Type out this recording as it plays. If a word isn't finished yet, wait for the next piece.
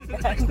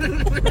Sabi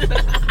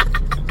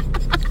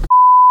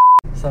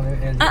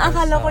LDR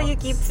akala ko songs. you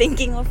keep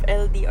thinking of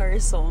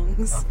LDR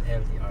songs. Of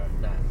LDR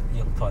na,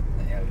 yung thought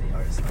na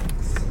LDR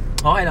songs.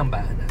 Okay lang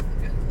ba?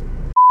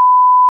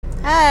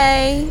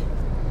 Hi!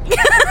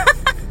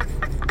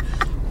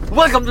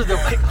 Welcome to the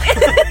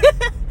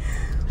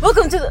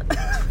Welcome to the...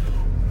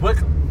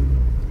 Welcome.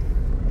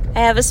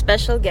 I have a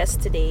special guest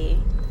today.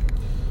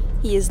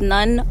 He is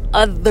none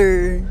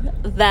other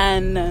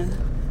than...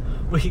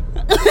 Wait.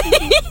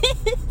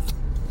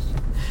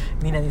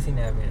 Hindi natin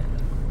sinabi na.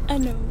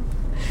 Ano?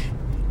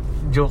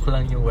 Joke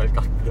lang yung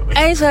welcome to the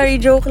Ay, sorry.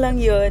 Joke lang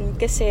yun.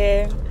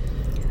 Kasi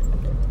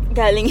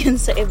galing yun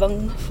sa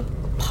ibang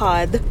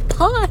pod.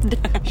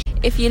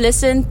 If you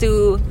listen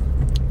to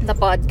the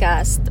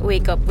podcast,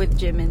 Wake Up with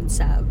Jim and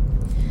Sab,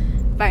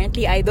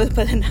 apparently idol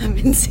pala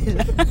namin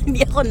sila.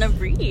 Hindi ako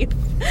na-brief.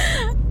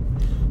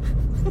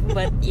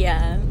 But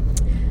yeah.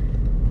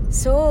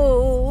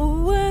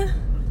 So,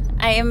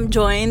 I am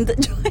joined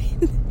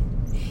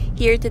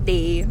here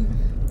today.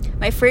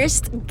 My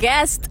first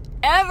guest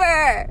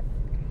ever!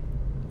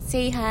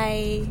 Say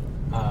hi.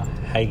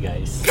 Hi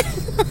guys.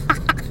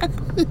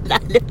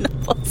 Lalim na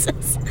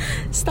boses.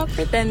 Stop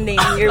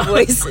pretending your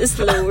voice is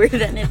lower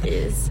than it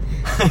is.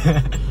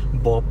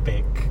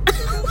 Bopek.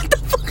 What the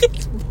fuck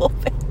is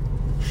Bopek?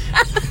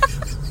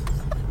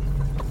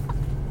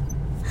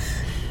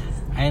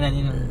 Ayun na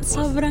yun.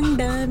 Sobrang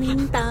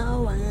daming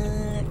tawa.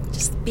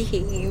 Just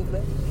behave.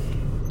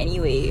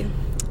 Anyway.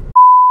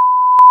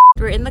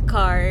 We're in the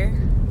car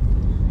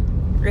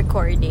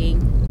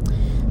recording.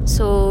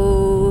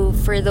 So,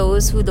 for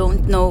those who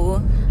don't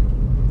know,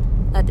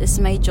 that is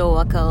my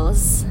jowa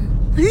calls.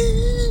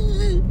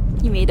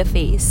 He made a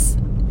face.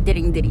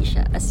 Diring-diri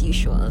siya, as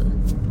usual.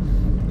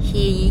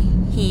 He...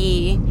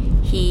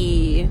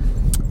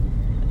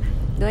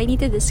 Do I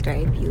need to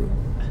describe you?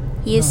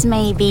 He is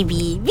my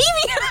baby.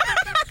 Baby!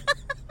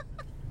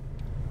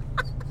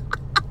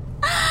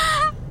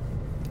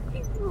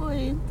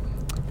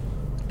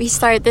 We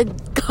started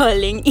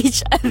calling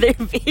each other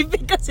babe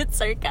because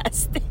it's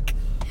sarcastic.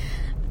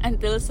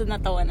 Until sa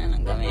natawa na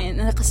lang kami.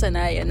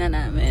 Nakasanayan na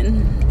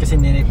namin. Kasi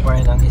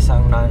ni-require ng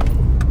isang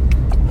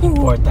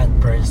non-important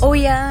person. Oh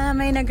yeah,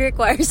 may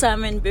nag-require sa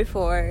amin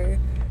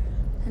before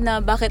na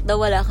bakit daw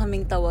wala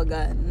kaming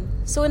tawagan.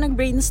 So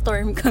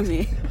nag-brainstorm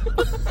kami.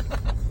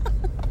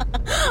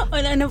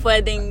 Wala na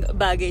pwedeng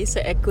bagay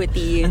sa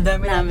equity Ang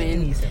dami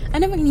namin. natin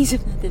Ano mag-inisip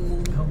natin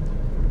nun?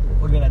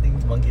 Huwag na natin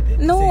banggitin.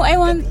 No, I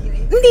want...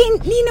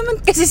 Hindi naman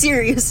kasi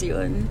serious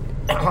yun.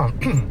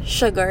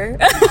 Sugar?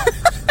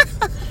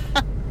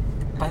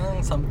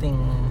 Parang something...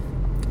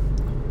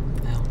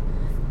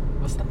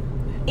 Basta.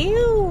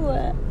 Ew!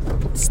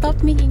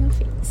 Stop making a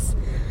face.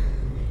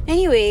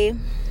 Anyway,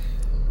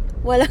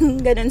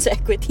 walang ganun sa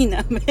equity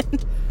namin.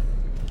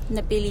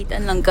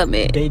 Napilitan lang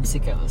kami.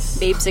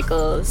 Babesicles.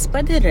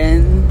 Pwede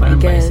rin,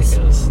 parang I guess.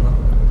 bicycles, no?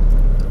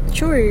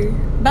 Sure.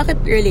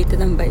 Bakit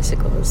related ng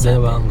bicycles?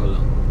 Dalawa ang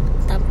gulong.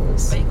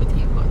 Tapos,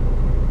 Paikot-ikot.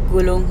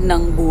 gulong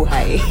ng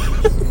buhay.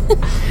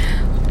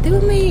 Di ba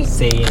may...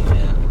 Saying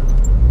na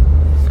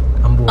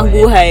ang Ang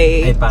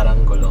buhay. ay parang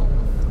gulong.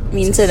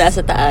 Minsan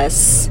nasa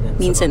taas,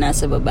 minsan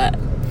nasa baba.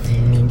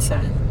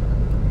 Minsan,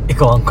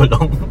 ikaw ang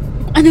gulong.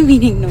 Ano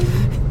meaning nun?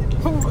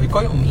 Ikaw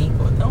yung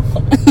umiikot. No?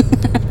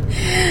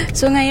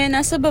 So ngayon,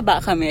 nasa baba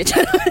kami.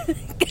 Charot.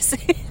 Kasi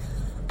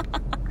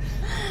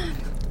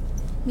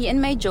me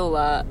and my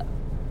jowa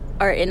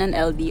are in an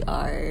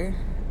LDR.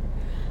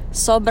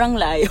 Sobrang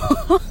layo.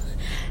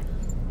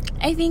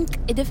 I think,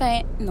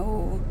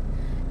 no.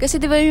 Kasi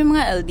diba yung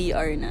mga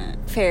LDR na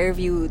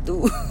Fairview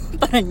to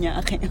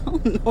Paranaque?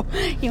 Oh no.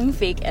 Yung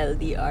fake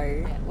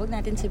LDR. Huwag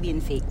natin sabihin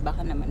fake.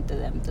 Baka naman to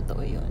them,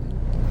 totoo yun.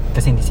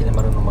 Kasi hindi sila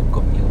marunong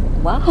mag-commute.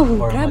 Wow,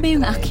 Or grabe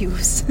yung mag-drive.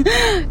 accuse.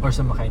 Or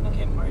sumakay ng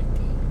MRT.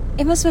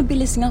 Mas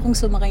mabilis nga kung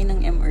sumakay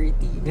ng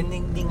MRT.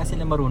 Hindi nga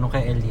sila marunong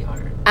kay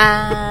LDR.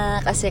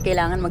 Kasi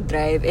kailangan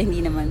mag-drive.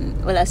 Hindi naman,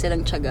 wala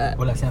silang tiyaga.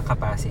 Wala silang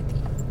capacity.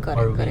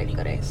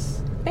 Correct.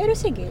 Pero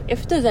sige,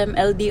 if to them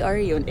LDR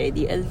yun,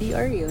 di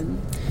LDR yun.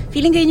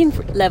 Feeling kayo yung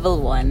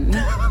level 1.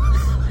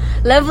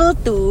 Level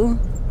 2,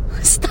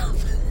 stop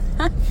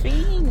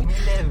laughing.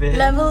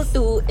 Level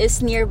 2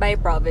 is nearby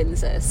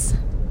provinces.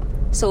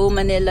 So,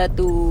 Manila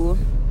to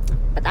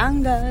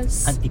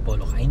Batangas.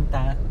 Antipolo,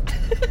 Cainta.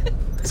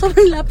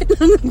 Sobrang lapit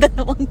lang ng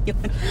dalawang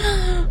yun.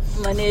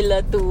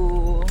 Manila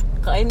to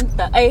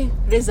Cainta.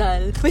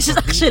 Rizal. Which is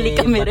actually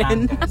kami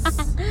rin.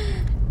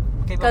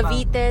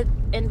 Cavite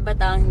and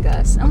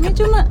Batangas.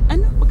 Medyo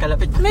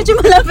magkalapit. Medyo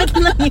malapit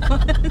lang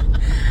yun.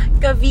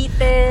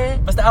 Cavite.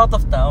 Basta out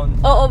of town.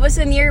 Oo,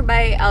 basta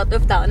nearby out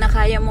of town na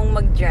kaya mong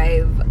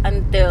mag-drive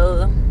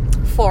until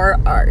 4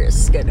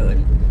 hours.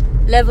 Ganun.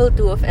 Level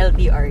 2 of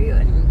LDR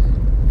yun.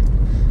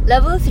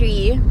 Level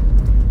 3,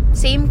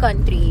 same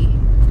country,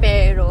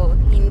 pero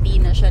hindi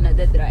na siya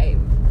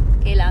nadadrive.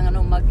 Kailangan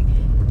mong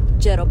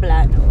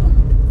mag-jeroplano.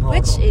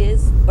 Which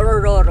is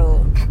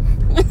Rororo.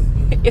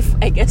 If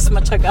I guess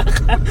matyaga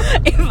ka.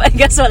 If I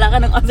guess wala ka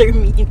ng other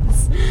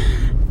means.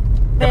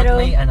 Pero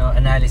dapat may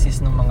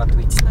analysis ng mga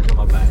tweets na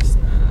lumabas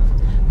na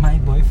my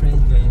boyfriend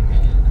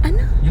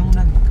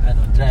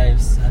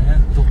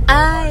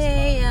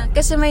Yeah.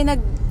 Kasi may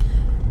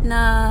nag-viral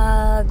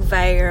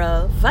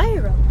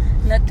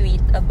na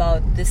tweet about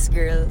this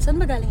girl. Saan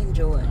ba galing yung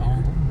jowa niya?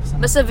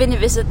 Basta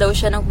vinivisit daw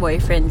siya ng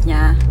boyfriend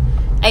niya.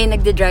 Ay,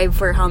 nagde-drive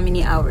for how many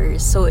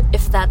hours. So,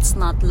 if that's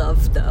not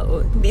love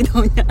daw, hindi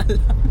daw niya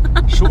alam.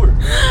 Sure.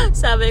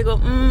 Sabi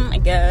ko, I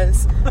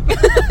guess.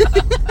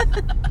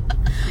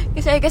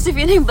 Kasi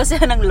feeling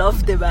basehan ng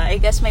love, diba?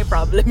 I guess may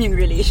problem yung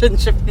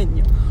relationship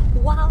ninyo.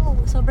 Wow!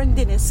 Sobrang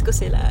dinis ko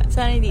sila.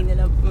 Sana hindi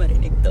nila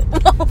marinig to.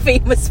 Wow,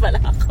 famous pala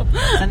ako.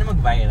 Sana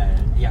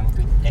mag-viral yung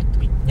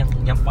tweet,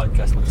 yung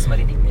podcast mo, tapos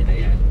marinig nila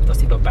yan.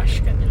 Tapos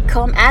ibabash ka nila.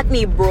 Come at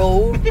me,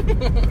 bro!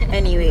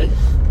 Anyway.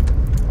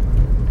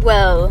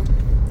 Well,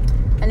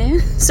 ano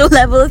yun? So,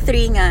 level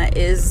 3 nga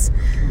is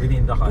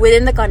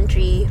within the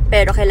country,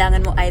 pero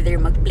kailangan mo either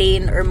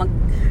mag-plane or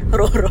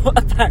mag-roro,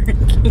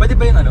 apparently. Pwede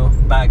ba yung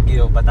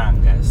Baguio,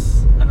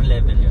 Batangas? Anong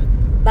level yun?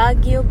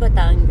 Baguio,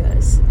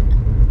 Batangas.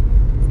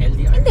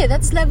 LDR? Hindi,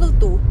 that's level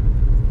 2.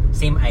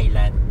 Same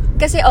island?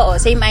 Kasi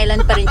same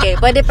island pa rin kayo.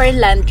 Pwede pa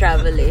rin land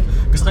travel eh.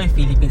 Gusto ko yung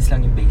Philippines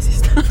lang yung basis.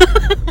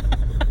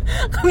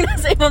 Kung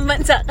nasa ibang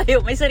bansa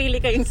kayo, may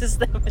sarili kayong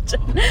sistema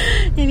dyan.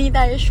 Hindi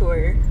tayo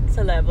sure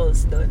sa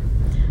levels doon.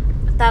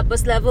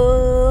 Tapos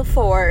level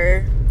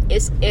 4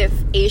 is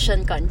if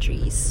Asian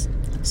countries.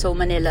 So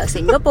Manila,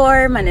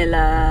 Singapore,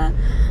 Manila,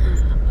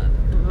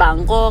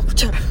 Bangkok.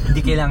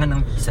 Hindi kailangan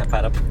ng visa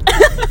para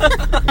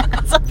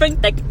sobrang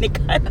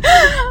technical.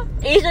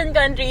 Asian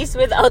countries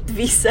without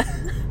visa.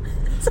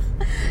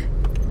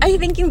 I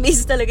think yung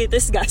visa talaga ito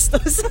is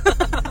gastos.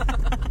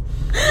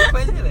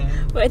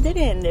 Pwede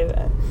rin, di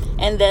ba?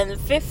 And then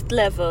 5th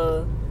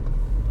level,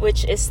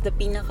 which is the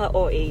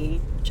pinaka-OA,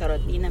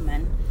 charot din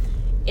naman,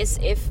 is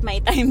if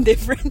may time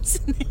difference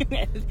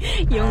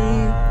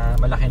yung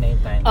malaki na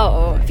yung time.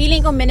 Oo.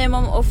 Feeling ko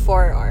minimum of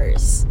 4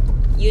 hours.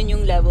 Yun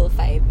yung level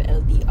 5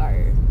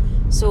 LDR.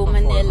 So,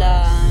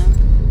 Manila...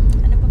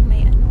 Ano pang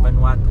may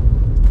Vanuatu.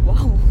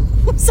 Wow.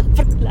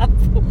 Sobrang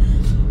labo.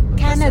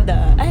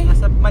 Canada.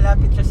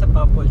 Malapit siya sa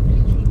Papua New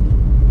Guinea.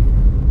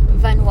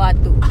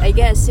 Vanuatu. I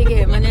guess.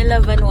 Sige.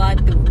 Manila,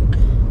 Vanuatu.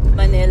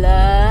 Manila...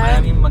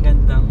 Maraming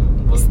magandang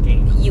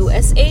volcanoes.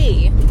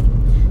 USA.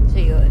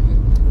 So, yun.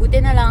 Buti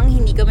na lang,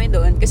 hindi kami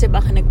doon kasi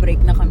baka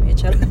nag-break na kami.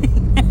 Charot.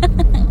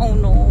 Oh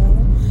no.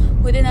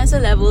 Buti na sa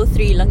level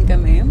 3 lang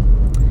kami.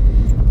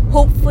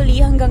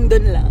 Hopefully, hanggang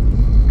doon lang.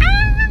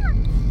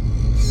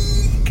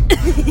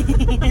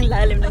 Ang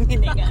lalim ng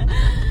hininga.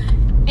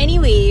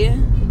 Anyway,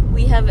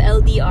 we have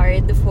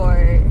LDR'd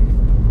for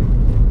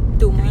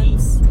 2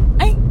 months.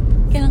 Ay!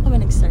 Kailan ka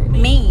ba nag-start?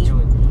 May,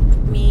 June.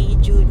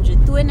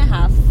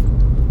 2.5.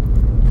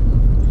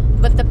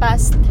 But the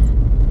past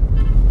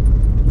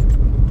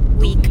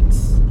week.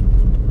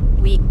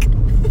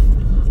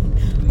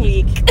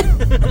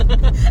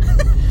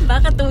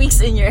 Baka 2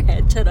 weeks in your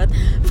head, charot.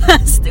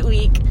 Past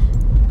week,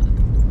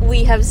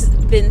 we have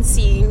been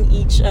seeing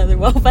each other.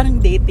 Wow,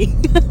 parang dating.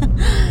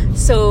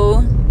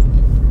 So,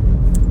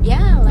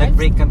 yeah.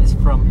 Nag-break kami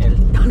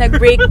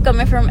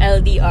from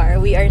LDR.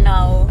 We are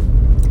now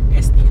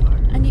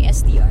SDR. Ano yung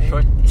SDR?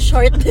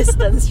 Short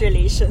distance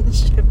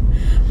relationship.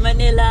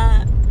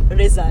 Manila,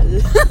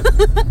 Rizal.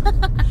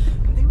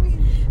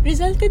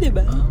 Rizal ka,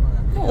 diba?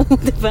 Oo,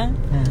 diba?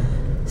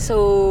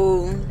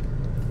 So,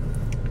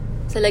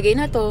 sa lagay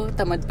na to,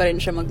 tamad pa rin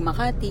siya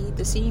mag-Makati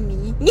to see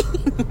me.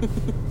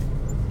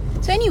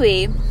 So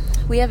anyway,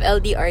 we have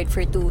LDR'd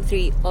for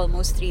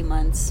almost 3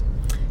 months.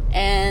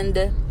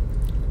 And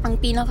ang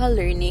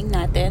pinaka-learning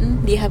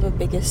natin, do you have a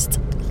biggest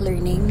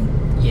learning?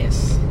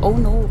 Yes. Oh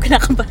no,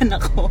 kinakabahan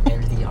ako.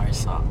 LDR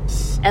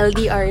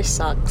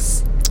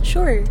sucks.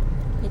 Sure,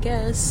 I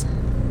guess.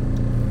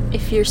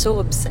 If you're so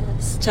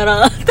obsessed.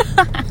 Charot.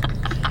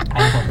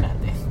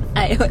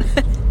 Ayaw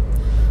natin.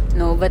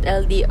 No, but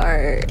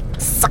LDR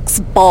sucks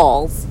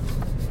balls.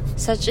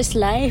 Such is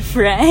life,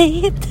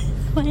 right?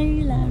 Why are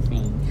you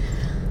laughing?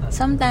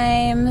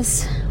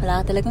 Sometimes,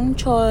 wala ka talagang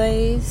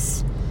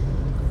choice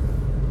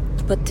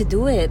but to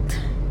do it.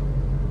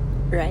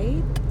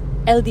 Right?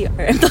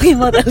 LDR. I'm talking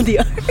about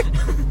LDR.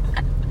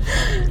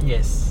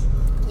 Yes.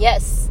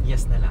 Yes.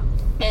 Yes na lang.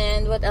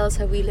 And what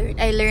else have we learned?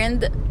 I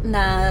learned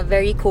na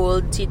very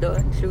cold si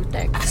Don through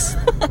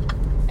text.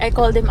 I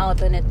called him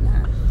out on it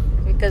na.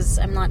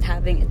 Because I'm not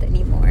having it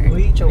anymore.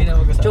 Uy,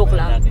 Joke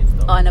lang.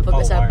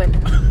 Napag-usapan.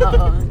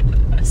 Oo.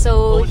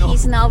 So,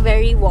 he's now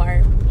very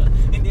warm.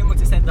 Hindi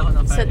magsisend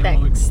ako ng fire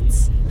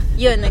texts.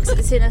 Yun,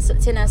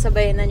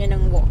 sinasabayan na niya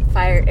ng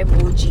fire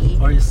emoji.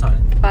 Or sun.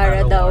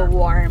 Para daw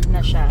warm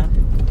na siya.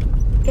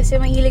 Kasi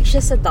mahilig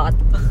siya sa dot.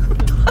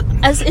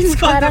 As in,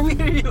 parang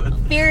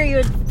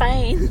period,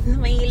 fine.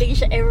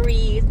 Mahilig siya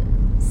every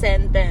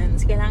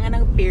sentence. Kailangan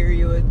ng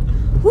period.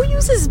 Who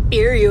uses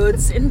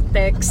periods in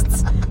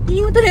texts?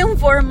 Hindi mo talaga yung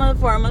formal.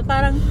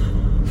 Parang,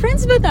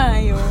 friends ba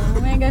tayo?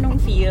 May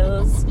ganong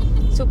feels.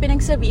 So,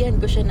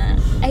 pinagsabihan ko siya na,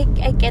 I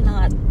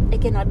cannot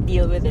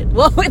deal with it.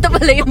 Wow, ito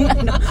pala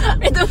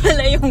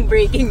yung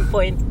breaking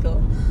point ko.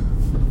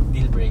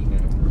 Deal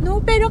breaker? No,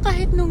 pero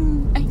kahit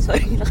nung,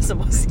 sorry,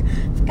 nakasabos.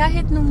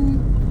 Kahit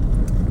nung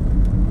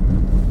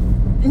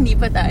hindi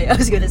pa tayo. I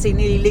was gonna say,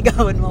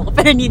 nililigawan mo ako.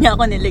 Pero hindi na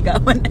ako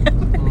niligawan.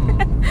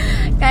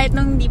 Kahit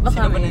nung hindi pa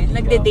Sino ba kami, naliligaw?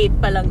 nagde-date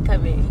pa lang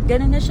kami.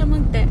 Ganun na siya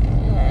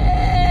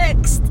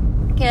mag-text.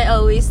 Kaya I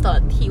always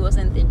thought he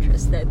wasn't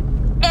interested.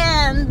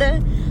 And,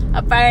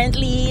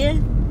 apparently,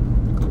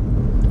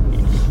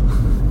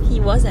 he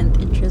wasn't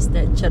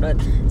interested.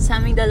 Charot. Sa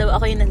aming dalawa,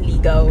 ako yung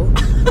nanligaw.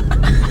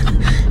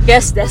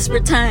 Yes,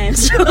 desperate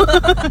times.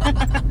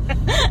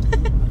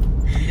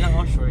 Hindi lang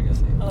ako sure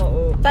kasi.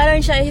 Oo. Parang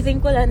siya, I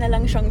think wala na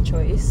lang siyang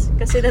choice.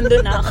 Kasi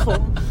nandun na ako.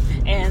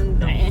 And,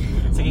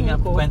 Sige nga,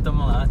 ko. kwento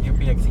mo nga yung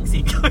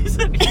pinagsiksikaw.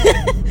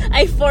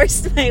 I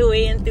forced my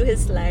way into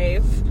his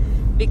life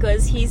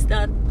because he's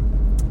not,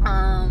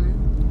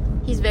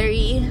 he's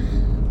very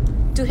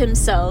to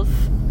himself.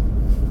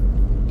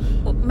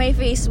 May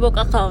Facebook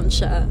account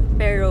siya,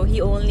 pero he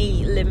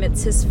only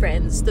limits his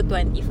friends to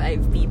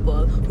 25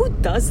 people. Who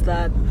does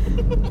that?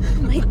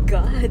 My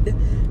God.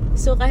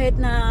 So kahit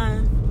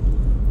na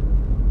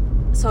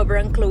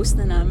sobrang close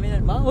na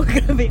namin, wow,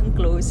 grabe yung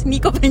close. Hindi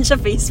ko pa rin siya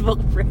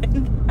Facebook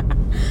friend.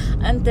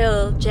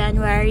 Until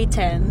January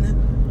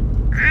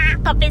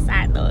 10,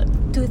 kapisado,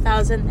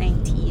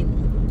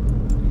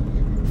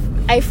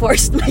 2019. I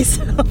forced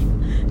myself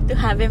to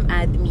have him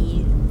add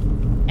me.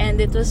 And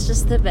it was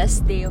just the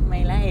best day of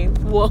my life.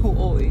 Wow,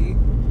 oy.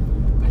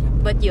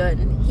 But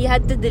yun, he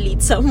had to delete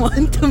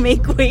someone to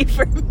make way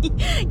for me.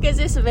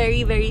 Kasi it's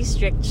very, very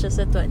strict siya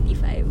sa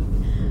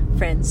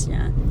 25 friends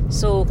niya.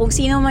 So, kung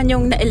sino man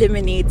yung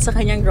na-eliminate sa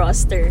kanyang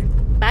roster,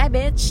 bye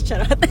bitch,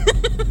 charot.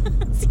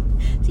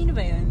 Sino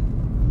ba yun?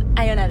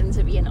 Ayaw natin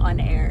sabihin on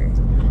air.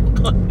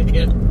 On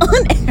air.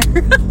 On air.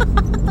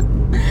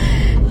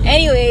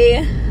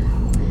 Anyway,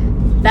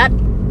 that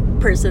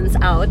person's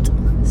out.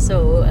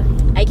 So,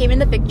 I came in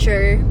the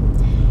picture.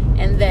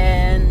 And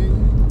then,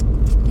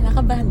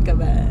 kinakabahan ka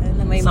ba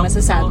na may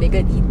masasabi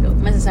ka dito?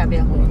 Masasabi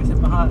ako. Kasi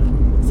baka,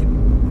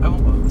 ewan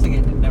ko,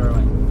 sige, never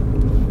mind.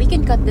 We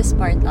can cut this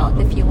part out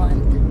if you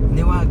want.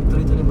 Hindi, wag,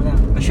 tuloy-tuloy mo lang.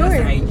 Kasi Sure.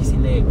 nasa IG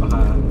sila eh, baka...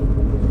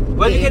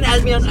 Well, you can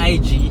add me on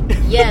IG.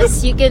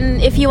 Yes, you can,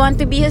 if you want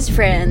to be his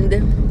friend,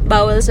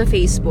 bawal sa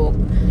Facebook.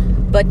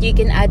 But you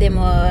can add him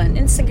on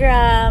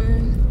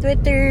Instagram,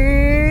 Twitter,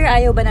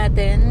 ayaw ba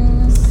natin?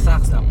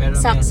 Sucks lang, pero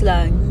Sucks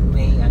lang.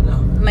 may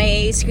ano,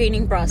 May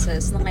screening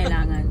process na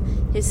kailangan.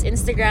 His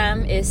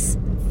Instagram is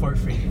for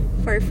free.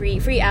 for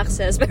free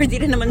access, pero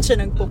di rin naman siya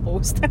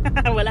nagpo-post.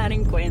 Wala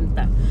ring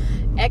kwenta.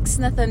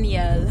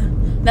 Nathaniel,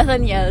 alam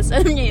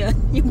niyo yun?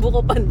 Yung buko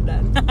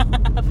pandan.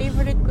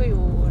 Favorite ko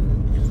yun.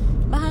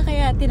 Baka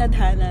kaya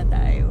tinadhana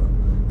tayo.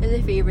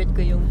 Kasi favorite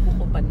ko yung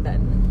buko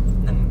pandan.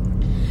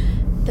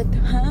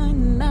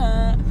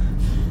 Tadhana.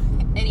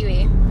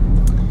 Anyway,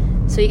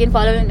 so you can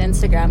follow him on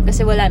Instagram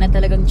kasi wala na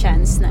talagang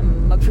chance na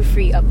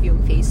mag-free up yung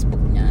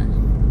Facebook niya.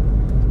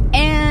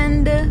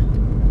 And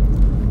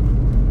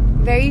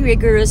very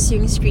rigorous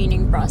yung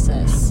screening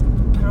process.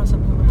 Pero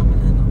sabi mo naman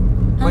ano,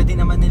 pwede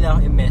naman nila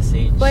ako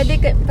i-message.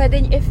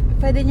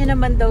 Pwede niya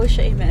naman daw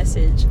siya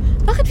i-message.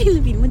 Bakit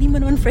Philippine mo? Di mo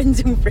naman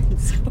friends yung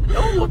friends ko.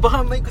 Oo,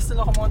 baka may gusto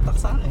lang kumontak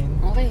sa akin.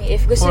 Okay,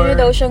 if gusto niyo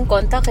daw siyang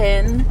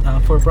kontakin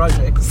For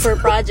projects. for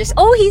projects.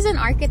 Oh, he's an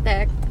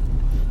architect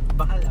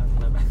Baka lang.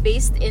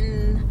 based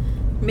in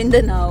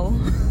Mindanao.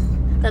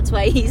 That's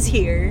why he's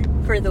here,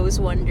 for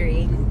those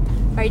wondering.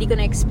 Parang di ko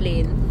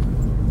na-explain.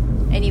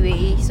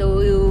 Anyway, so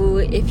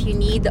if you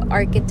need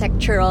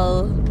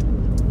architectural,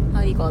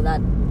 how do you call that?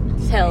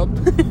 Help.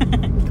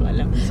 Hindi ko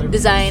alam.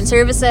 Design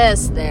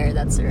services. There,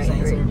 that's the right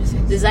Design word.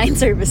 services. Design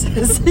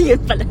services.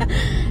 Yun pala.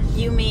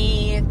 You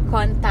may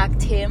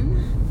contact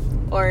him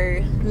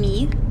or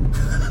me.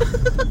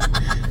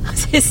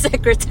 His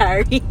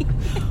secretary.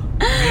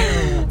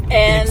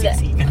 And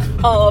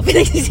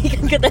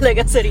pinagsisikan ko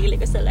talaga sarili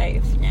ko sa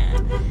life niya.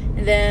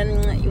 And then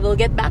we'll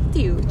get back to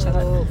you.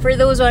 So for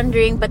those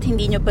wondering, ba't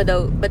hindi pa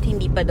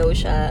daw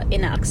siya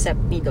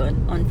ina-accept ni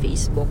doon on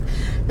Facebook?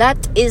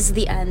 That is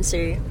the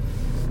answer.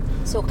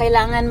 So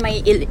kailangan may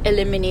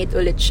eliminate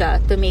ulit siya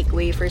to make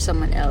way for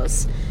someone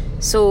else.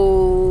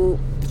 So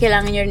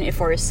kailangan niyo rin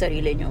i-force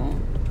sarili niyo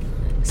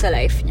sa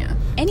life niya.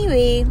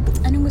 Anyway,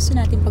 anong gusto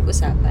natin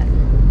pag-usapan?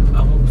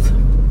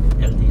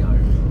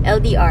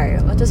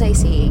 LDR. What was I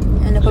saying?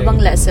 Ano pa bang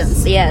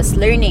lessons? Yes,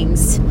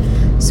 learnings.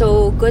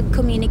 So, good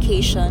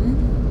communication.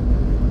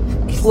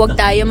 Huwag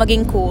tayo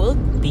maging cold.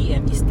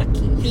 PM is the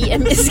key.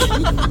 PM is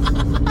key.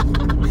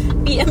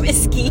 PM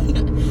is key.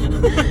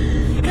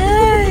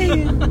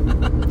 Ay.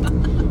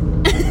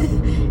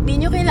 Hindi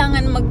nyo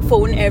kailangan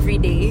mag-phone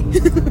everyday.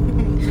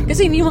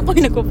 Kasi hindi mo ko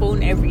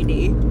nagpo-phone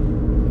everyday.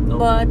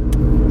 No. But,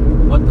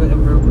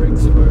 whatever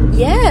works for...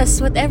 yes,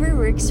 whatever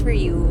works for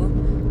you.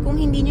 Kung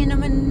hindi nyo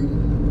naman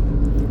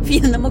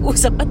feel na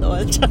mag-usap at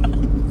all.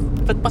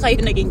 Ba't pa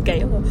kayo naging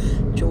kayo?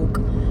 Joke.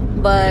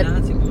 But,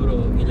 kailangan siguro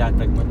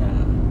ilatag mo na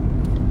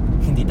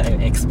hindi tayo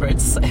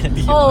experts sa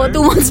LDR. oh,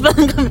 2 months pa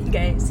lang kami,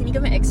 guys. Hindi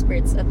kami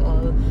experts at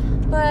all.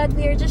 But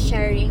we are just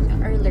sharing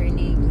our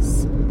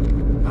learnings.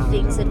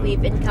 Things that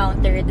we've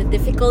encountered. The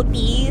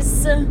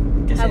difficulties.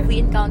 Have we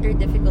encountered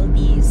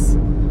difficulties?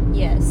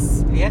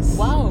 Yes. Yes.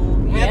 Wow.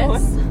 Meron?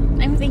 Yes.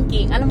 I'm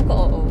thinking. Alam ko,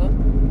 oo.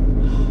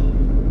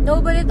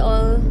 but it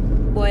all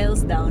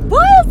boils down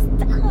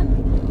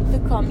to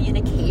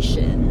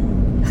communication.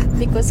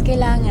 Because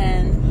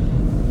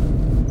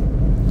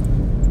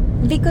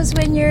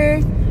when you're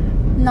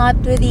not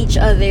with each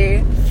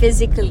other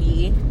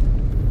physically,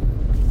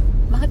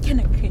 bakit ka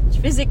na-cringe?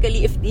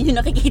 Physically, if di nyo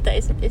nakikita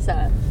isa't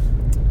isa,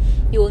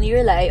 you only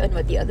rely on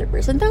what the other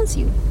person tells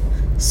you.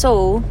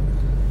 So,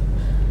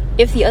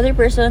 if the other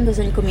person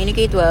doesn't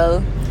communicate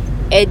well,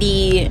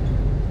 the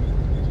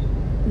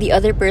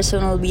other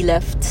person will be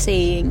left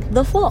saying,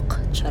 the fuck?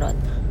 Charot.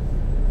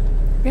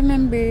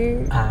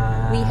 Remember,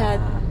 we had...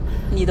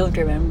 You don't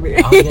remember.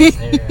 Oh, yes,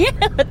 I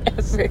remember.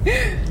 Whatever.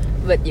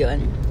 But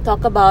yun.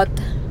 Talk about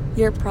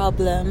your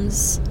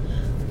problems.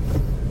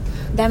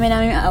 Dami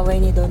namin aaway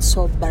ni Don.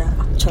 Sobra.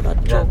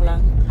 Charot. Joke lang.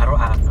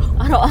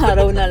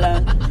 Araw-araw na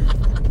lang.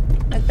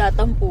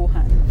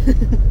 Nagtatampuhan.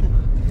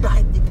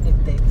 Bakit di ka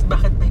nag-text?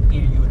 Bakit may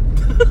period?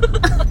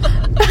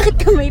 Bakit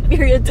ka may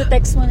period sa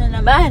text mo na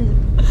naman?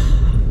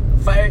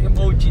 Fire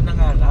emoji na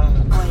nga lang.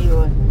 Oh,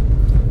 yun.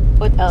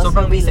 What else?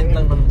 Sobrang recent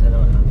lang nung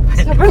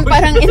sobrang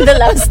parang in the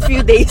last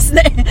few days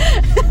na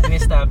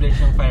in-establish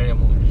yung fire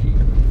emoji.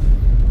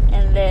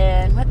 And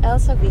then, what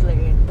else have we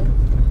learned?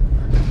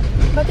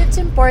 But it's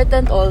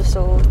important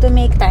also to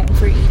make time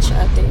for each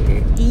other.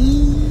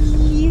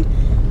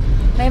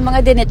 May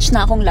mga dinitch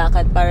na akong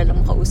lakad para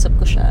lang makausap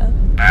ko siya.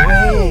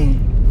 Wey!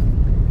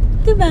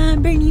 Diba?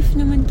 Bernief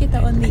naman kita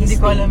on these Hindi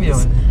ko alam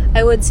yun.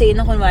 I would say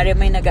na kunwari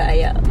may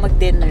nag-aaya,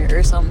 mag-dinner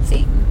or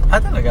something. Ah,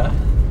 talaga?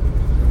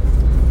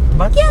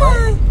 But Yeah!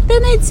 why?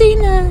 Then I'd say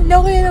na,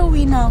 okay na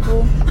uwi na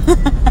ako.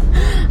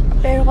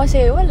 Pero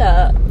kasi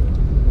wala.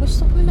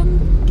 Gusto ko lang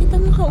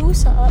kita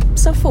makausap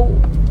sa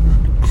phone.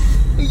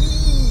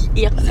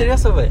 Iyak na.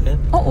 Seryoso ba yan?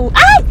 Oo.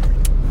 Ay!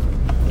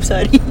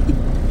 Sorry.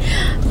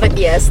 But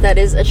yes, that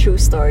is a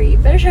true story.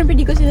 Pero syempre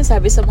di ko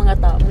sinasabi sa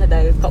mga tao na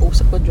dahil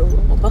kausap ko jowa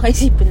ko. Baka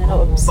isipin na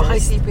obsessed. Baka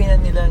isipin na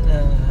nila na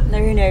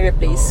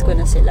na-replace ko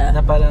na sila.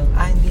 Na parang,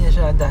 hindi na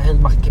siya dahil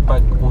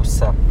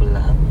makikipag-usap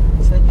lang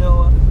sa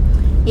jowa.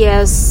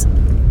 Yes.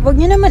 Wag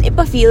nyo naman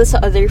ipa-feel sa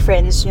other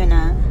friends nyo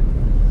na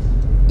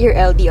your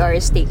LDR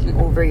is taking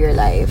over your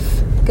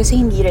life. Kasi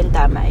hindi rin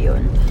tama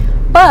yun.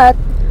 But,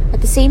 at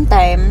the same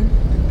time,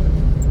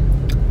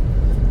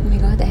 oh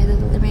my God, I had it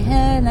in my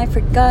head and I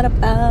forgot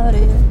about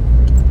it.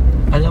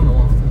 Alam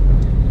mo,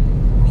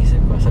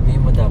 inisip ko,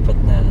 sabihin mo dapat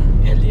na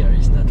LDR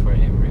is not for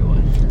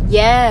everyone.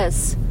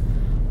 Yes.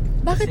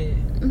 Bakit? Kasi,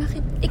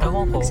 Bakit? Ikaw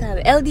ewan na ko. magsabi.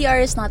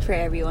 LDR is not for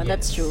everyone. Yes.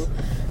 That's true.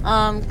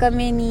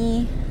 Kami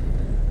ni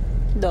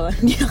Don,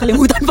 hindi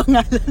nakalimutan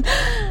pangalan.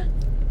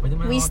 Pwede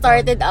mo na We ako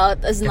started tawag. out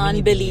as Kami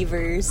ni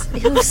non-believers.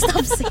 Ew,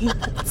 stop saying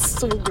that. It's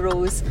so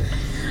gross.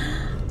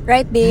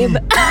 Right, babe?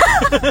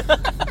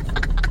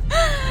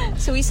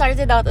 So we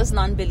started out as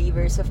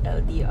non-believers of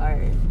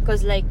LDR.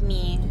 Because like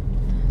me,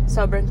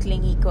 sobrang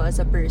clingy ko as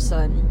a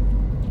person.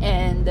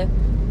 And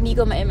hindi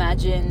ko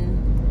ma-imagine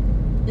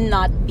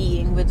not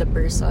being with the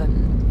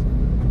person.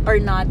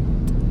 Or not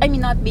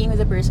being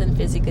with the person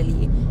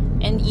physically.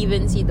 And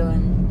even si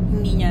Don,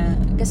 hindi niya,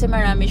 kasi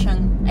marami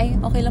siyang,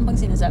 okay lang bang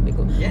sinasabi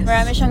ko? Yes.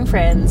 Marami siyang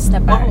friends na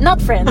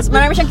not friends,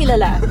 marami siyang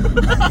kilala.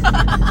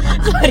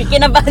 Sorry,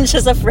 kinabahan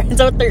siya sa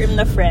friends, sa term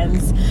na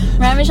friends.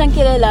 Marami siyang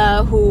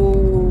kilala who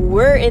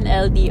were in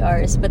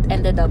LDRs but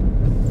ended up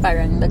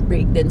parang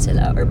nag-break din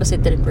sila or basta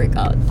it didn't work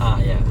out.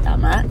 Yeah.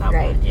 Tama?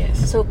 Right. Yes.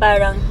 So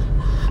parang,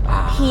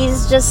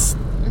 he's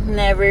just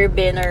never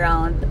been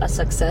around a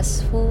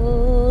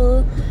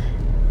successful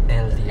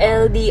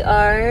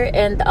LDR,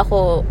 and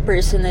ako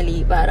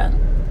personally parang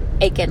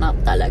I cannot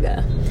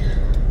talaga.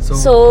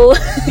 So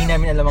hindi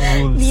namin alam ang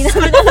rules. Hindi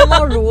namin alam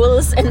ang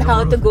rules and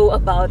how to go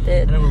about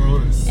it. Anong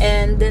rules?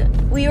 And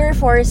we were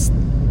forced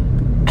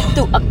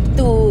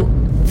to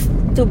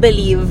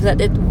believe that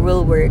it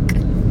will work.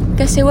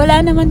 Kasi wala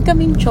naman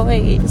kaming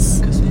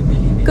choice.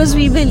 Because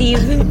we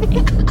believe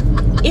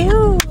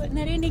Ew,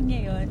 narinig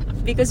niya yun.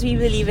 Because we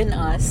believe in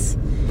us.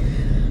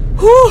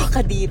 Whew,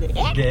 kadiri.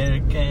 There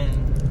can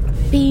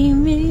be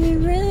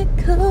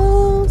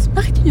miracles.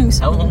 Bakit yun yung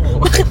song? Oo.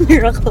 Bakit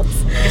miracles?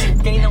 Kasi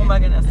kanina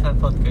umaga na sa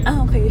thought ko.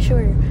 Okay,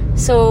 sure.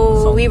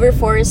 So, we were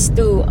forced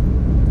to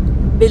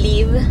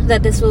believe that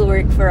this will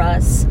work for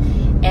us.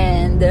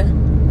 And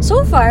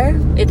so far,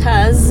 it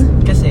has.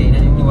 Kasi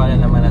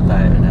naniniwala naman na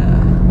tayo na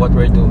what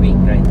we're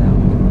doing right now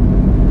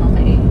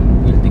Okay.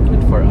 will be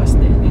good for us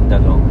then in the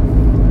long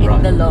run.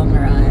 In the long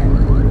run.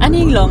 Ano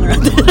yung long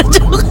run?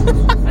 Joke.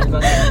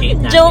 Ano bang aim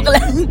natin? Joke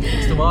lang.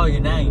 Gusto mo,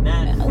 yun na.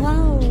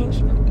 Wow.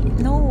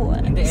 No.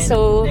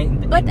 So,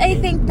 but I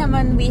think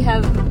naman we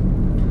have,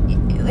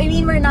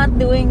 we're not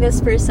doing this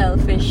for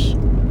selfish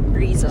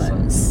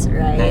reasons,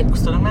 right? Dahil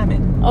gusto lang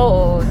namin.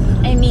 Oo.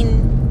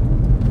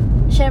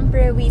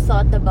 Syempre, we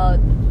thought about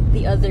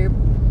the other,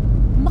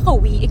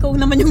 makawi, ikaw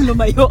naman yung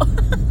lumayo.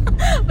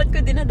 Ba't ko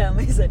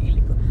dinadama yung sarili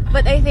ko?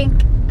 But I think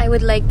I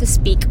would like to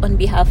speak on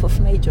behalf of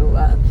my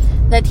jowa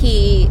that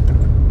he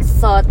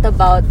thought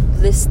about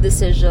this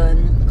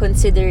decision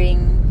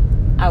considering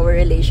our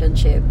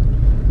relationship.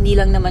 Hindi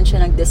lang naman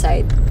siya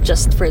nag-decide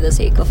just for the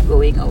sake of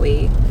going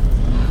away.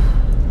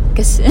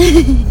 Kasi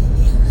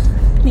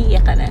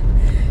Niiyak ka na.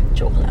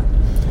 Joke lang.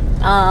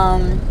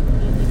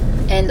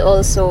 And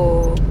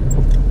also,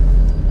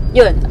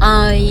 yun,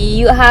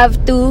 you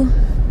have to,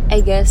 I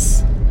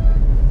guess,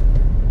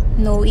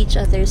 know each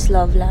other's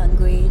love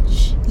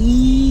language.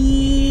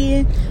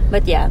 Yee!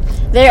 But yeah,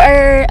 there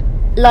are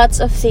lots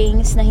of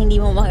things na hindi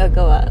mo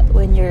magagawa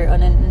when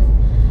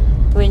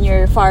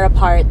you're far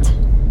apart.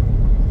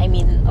 I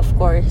mean, of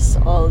course,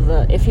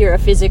 if you're a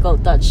physical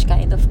touch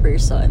kind of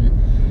person.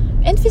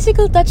 And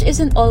physical touch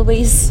isn't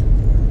always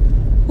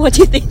what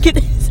you think it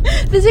is.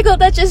 Physical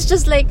touch is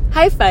just like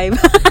high five.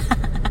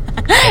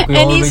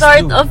 Any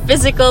sort of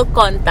physical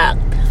contact.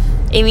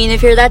 I mean,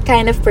 if you're that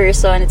kind of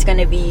person, it's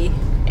gonna be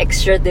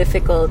extra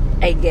difficult,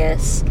 I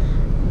guess.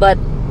 But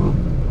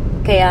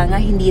kaya nga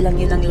hindi lang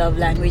yun ang love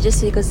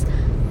languages because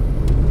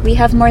we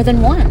have more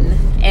than one,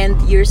 and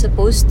you're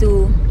supposed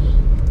to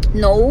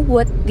know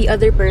what the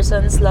other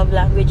person's love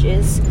language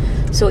is.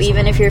 So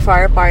even if you're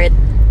far apart,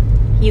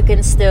 you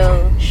can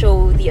still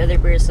show the other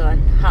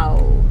person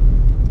how.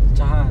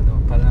 Tsaka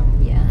parang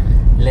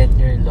let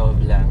your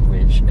love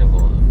language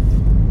evolve.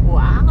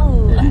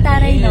 Wow! Ang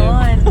taray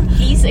nun.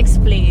 Please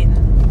explain.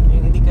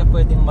 Hindi ka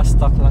pwedeng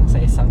ma-stuck lang sa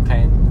isang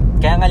kind.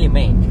 Kaya nga 5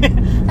 eh.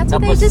 That's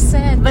what I just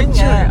said. But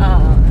sure.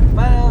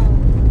 Parang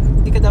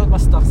hindi ka dapat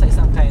ma-stuck sa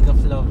isang kind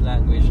of love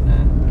language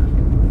na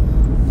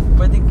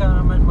pwede ka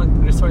naman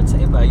mag-resort sa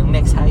iba, yung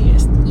next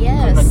highest.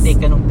 Yes. Kung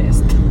nag-take ka ng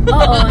test.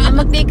 Oo, na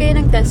mag-take kayo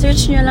ng test,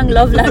 search nyo lang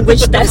love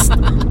language test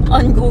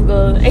on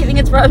Google. I think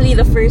it's probably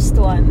the first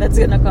one that's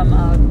gonna come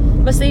out.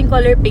 Basta yung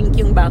color pink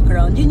yung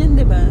background. Yun,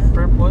 di ba?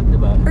 Purple, di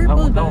ba?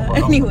 Purple ba?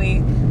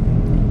 Anyway,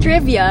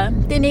 trivia,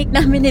 tinake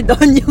namin ni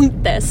Don yung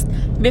test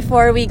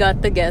before we got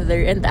together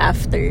and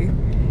after.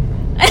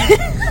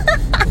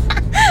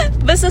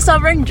 Basta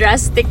sobrang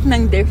drastic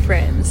ng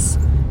difference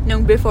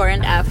nung before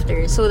and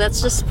after. So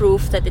that's just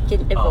proof that it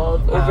can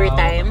evolve over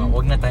time.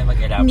 Huwag na tayo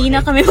mag-elaborate. Hindi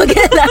na kami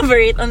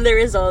mag-elaborate on the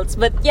results.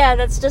 But yeah,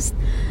 that's just,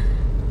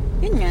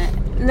 yun nga,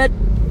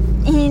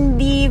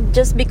 hindi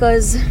just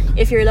because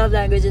if your love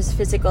language is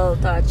physical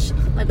touch,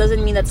 that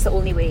doesn't mean that's the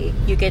only way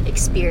you can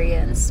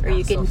experience or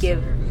you can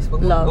give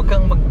love. Huwag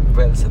kang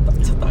mag-well sa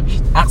touch.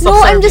 Acts No,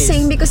 of I'm just service.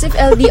 saying because if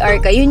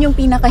LDR ka, yun yung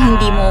pinaka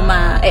hindi mo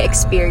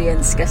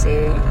ma-experience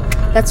kasi.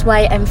 That's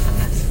why I'm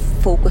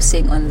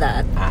focusing on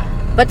that.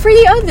 But for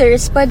the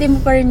others, pwede mo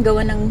pa rin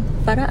gawa ng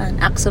paraan.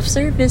 Acts of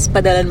service,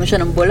 padalan mo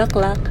siya ng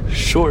bulaklak.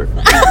 Sure.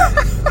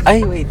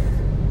 Ay, wait.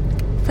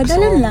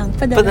 Padalan lang.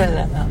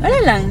 Wala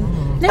lang.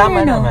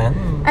 Tama naman.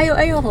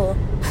 Ayoko.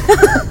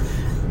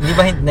 Di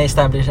ba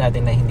na-establish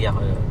natin na hindi ako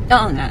yun?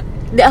 Oo nga.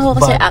 Di ako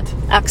kasi But,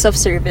 acts of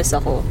service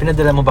ako.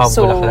 Pinadala mo ba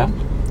ako bulaklak?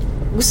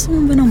 Gusto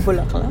mo ba ng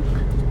bulaklak?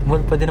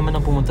 Well, pwede naman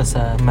ang pumunta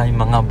sa may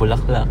mga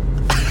bulaklak.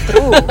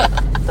 True.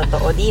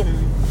 Totoo din.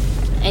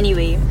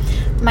 Anyway,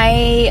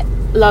 my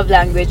love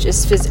language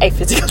is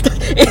physical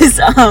is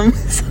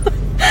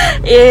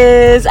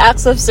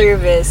acts of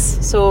service.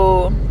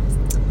 So,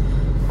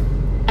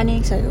 ano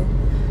yung sa'yo?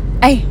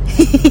 Ay!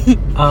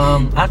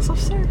 Acts of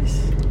service.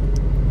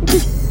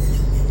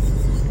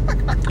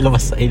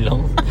 Labas sa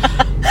ilong.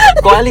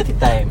 Quality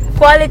time.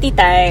 Quality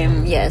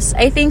time, yes.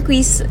 I think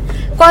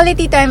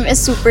quality time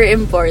is super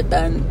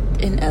important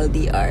in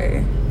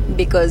LDR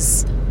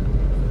because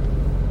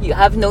you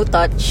have no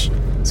touch.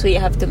 So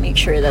you have to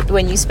make sure that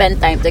when you spend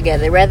time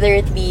together, whether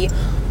it be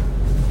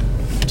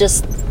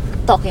just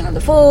talking on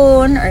the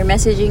phone or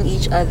messaging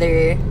each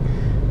other,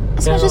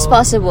 as much as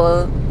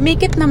possible,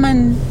 make it a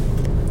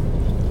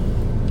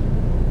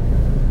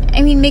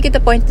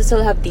point to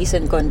still have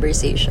decent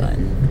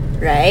conversation.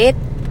 Right?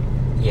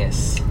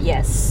 Yes.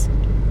 Yes.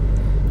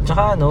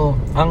 Tsaka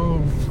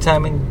ang sa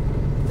amin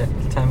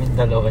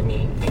dalawa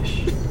ni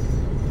Ish.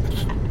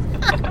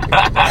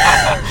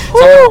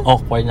 So,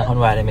 awkward na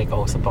kunwari may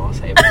kausap ako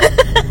sa iba.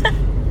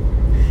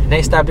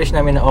 Na-establish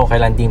namin na okay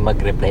lang di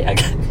mag-reply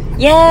agad.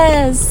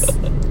 Yes!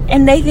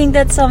 And I think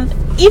that's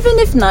even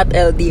if not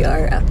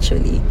LDR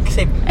actually.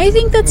 Kasi I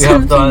think that's we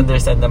have to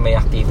understand na may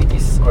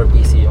activities or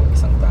busy yung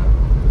isang tao.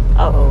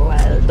 Oh,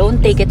 well,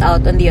 don't take it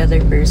out on the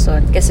other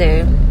person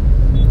kasi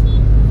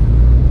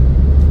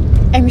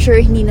I'm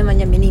sure hindi naman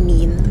niya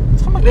minimean.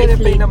 So,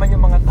 magre-reply naman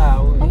yung mga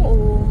tao.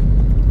 Oo.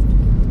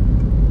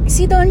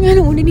 Si Don nga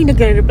nung una hindi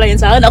nagre-reply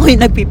sa akin. Ako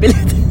yung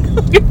nagpipilit.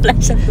 Reply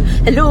siya.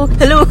 Hello.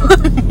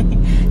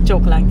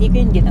 Joke lang. Hindi ko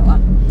yung ginawa.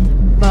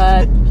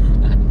 But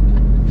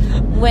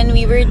when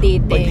we were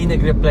dating, pag di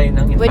nag-reply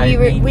ng in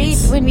 5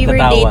 minutes, when we were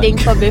tatawag. dating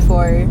pa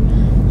before,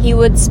 he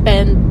would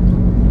spend,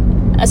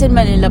 as in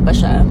Manila pa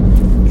siya,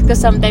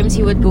 because sometimes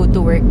he would go to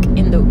work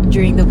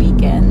during the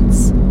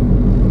weekends,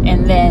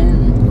 and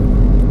then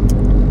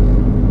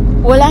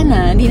wala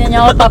na, hindi na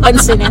niya ako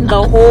papansinin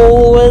the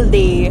whole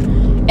day,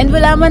 and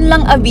wala man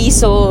lang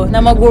abiso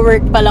na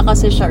mag-work pala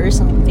kasi siya or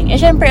something. Eh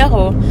syempre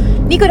ako,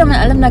 hindi ko naman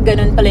alam na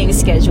ganun pala yung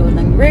schedule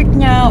ng work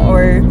niya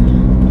or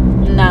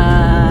na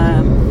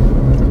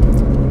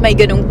may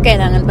ganung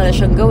kailangan pala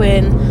siyang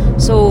gawin.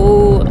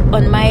 So,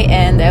 on my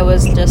end, I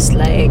was just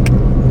like,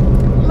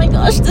 oh my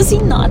gosh, does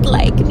he not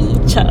like me?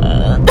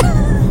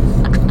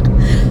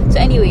 So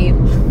anyway,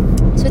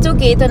 so it's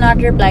okay to not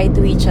reply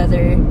to each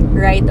other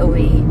right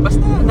away.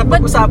 Basta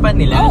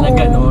napag-usapan nila na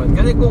gano'n.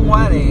 Kasi kung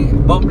wari,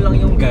 bomb lang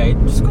yung guide,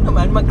 Diyos ko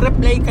naman,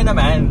 mag-reply ka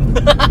naman.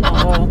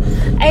 Oo.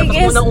 I Tapos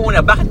guess...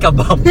 unang-una, bakit ka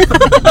bomb?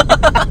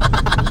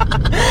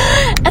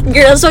 At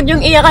girls, huwag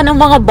yung iyakan ng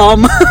mga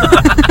bomb.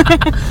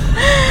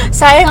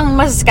 Sayang ang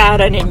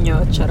mascara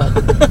ninyo. Charot.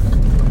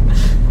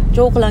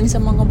 Joke lang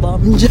sa mga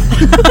bomb dyan.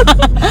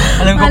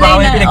 Alam ko ba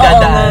may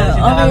pinagdadaan.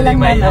 Okay lang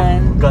naman.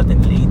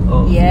 Gotten late.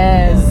 Oh,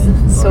 yes.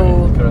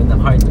 So, karoon ng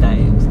hard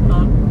times.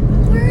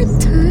 Hard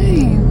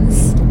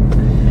times.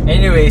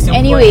 Anyways,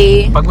 yung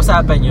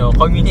pag-usapan nyo,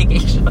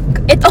 communication.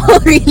 It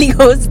all really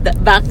goes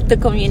back to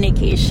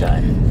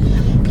communication.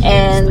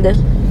 And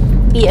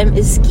PM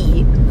is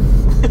key.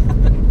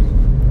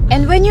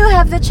 And when you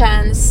have the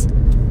chance,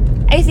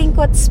 I think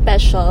what's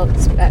special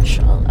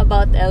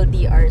about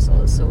LDRs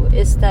also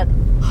is that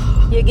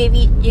you give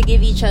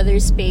each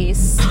other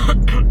space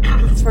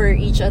for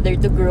each other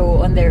to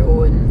grow on their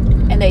own.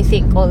 And I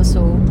think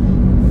also,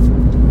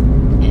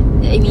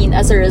 I mean,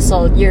 as a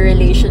result, your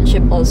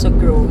relationship also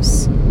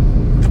grows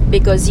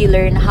because you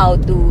learn how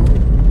to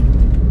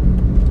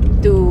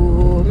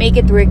make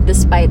it work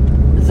despite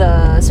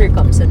the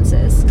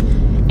circumstances.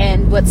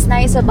 And what's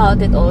nice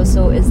about it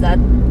also is that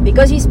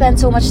because you spend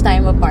so much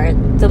time apart,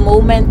 the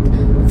moment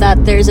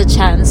that there's a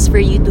chance for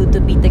you two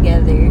to be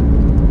together,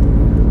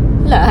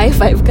 high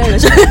five ka.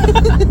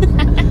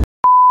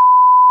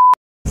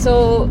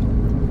 So,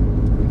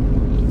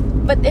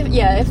 but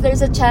if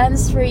there's a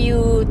chance for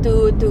you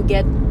to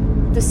get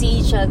to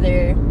see each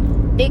other,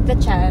 take the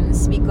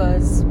chance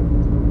because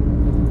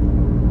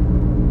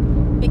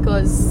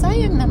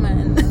sayang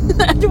naman.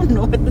 I don't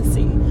know what to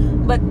say,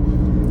 but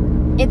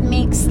it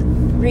makes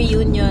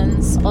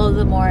reunions all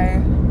the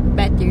more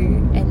better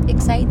and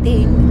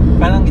exciting.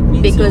 Parang it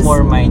makes you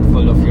more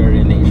mindful of your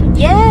relationship.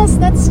 Yes,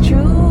 that's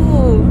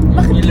true.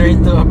 You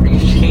learn to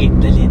appreciate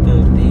the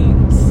little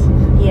things.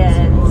 Yes.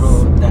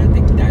 Siguro dati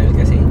dahil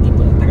kasi hindi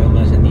mo tagal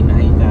mo siya hindi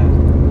nakita.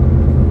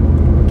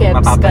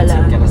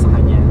 Mapapansin ka na sa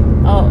kanya.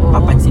 Oo.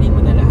 Papansinin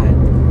mo na lahat.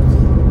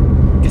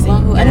 Kasi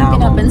wow, anong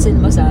pinapansin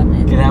mo sa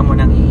amin? Kailangan mo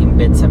nang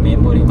i-embed sa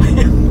memory mo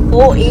yun.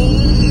 Oh,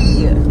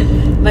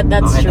 But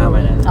that's okay, true.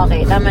 Tama na.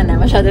 Okay, tama na.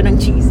 Masyado ng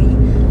cheesy.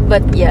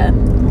 But yeah.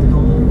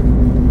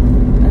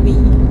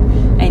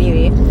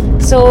 Anyway,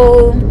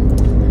 so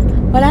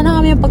wala na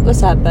kami yung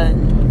pag-usapan.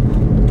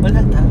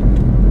 Wala na.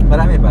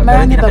 Marami pa.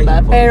 Marami pa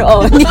ba?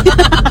 Pero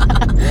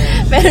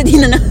pero di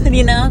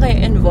na kayo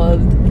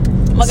involved.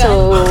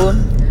 So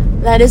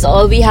that is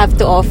all we have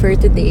to offer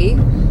today.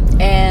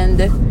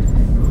 And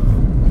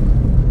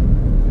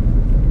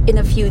in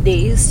a few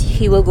days,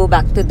 he will go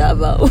back to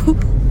Davao.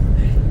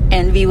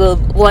 And we will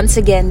once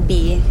again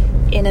be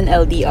in an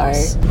LDR.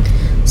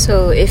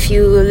 So if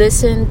you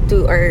listen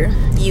to our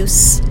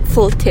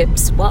useful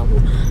tips, wow,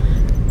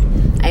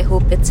 I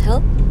hope it's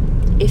helped.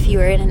 If you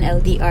are in an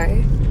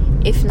LDR,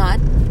 if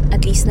not,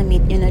 at least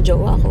na-meet nyo na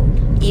jowa ko,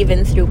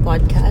 even through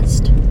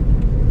podcast.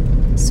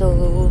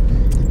 So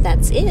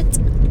that's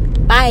it.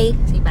 Bye.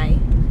 Say bye.